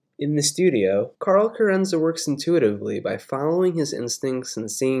In the studio, Carl Carenza works intuitively by following his instincts and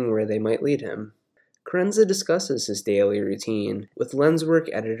seeing where they might lead him. Carenza discusses his daily routine with Lenswork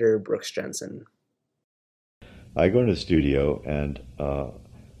editor Brooks Jensen. I go into the studio and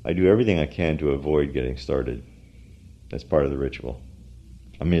I do everything I can to avoid getting started. That's part of the ritual.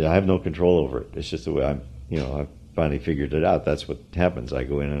 I mean, I have no control over it. It's just the way I've finally figured it out. That's what happens. I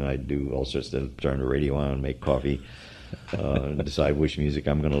go in and I do all sorts of, turn the radio on, make coffee, decide which music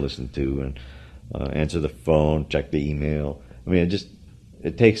I'm going to listen to, and answer the phone, check the email. I mean,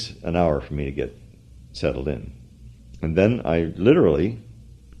 it takes an hour for me to get settled in. And then I literally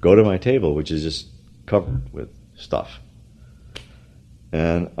go to my table, which is just covered with stuff.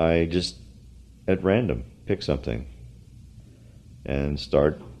 And I just, at random, pick something and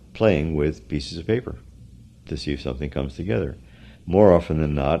start playing with pieces of paper to see if something comes together. More often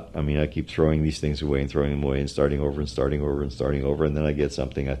than not, I mean, I keep throwing these things away and throwing them away and starting over and starting over and starting over, and then I get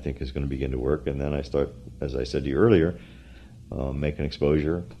something I think is going to begin to work, and then I start, as I said to you earlier, make an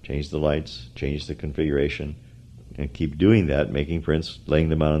exposure, change the lights, change the configuration, and keep doing that, making prints, laying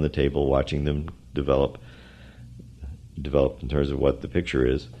them out on the table, watching them develop in terms of what the picture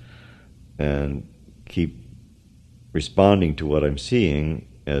is, and keep responding to what I'm seeing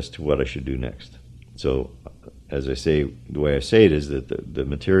as to what I should do next. So, as I say, the way I say it is that the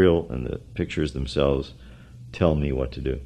material and the pictures themselves tell me what to do.